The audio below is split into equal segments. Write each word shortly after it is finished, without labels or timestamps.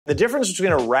The difference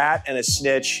between a rat and a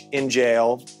snitch in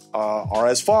jail are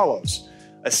as follows.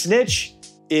 A snitch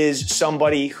is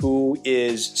somebody who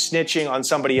is snitching on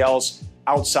somebody else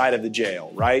outside of the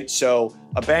jail, right? So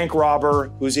a bank robber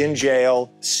who's in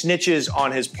jail snitches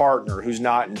on his partner who's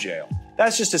not in jail.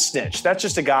 That's just a snitch. That's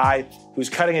just a guy who's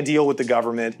cutting a deal with the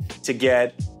government to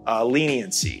get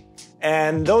leniency.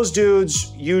 And those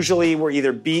dudes usually were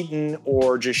either beaten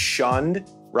or just shunned,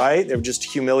 right? They were just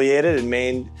humiliated and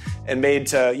made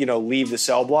to, leave the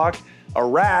cell block. A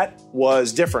rat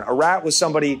was different. A rat was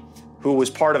somebody who was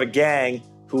part of a gang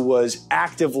who was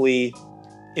actively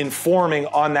informing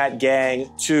on that gang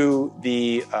to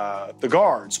the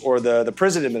guards or the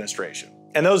prison administration.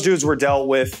 And those dudes were dealt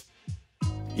with,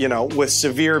 with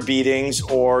severe beatings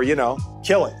or,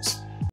 killings.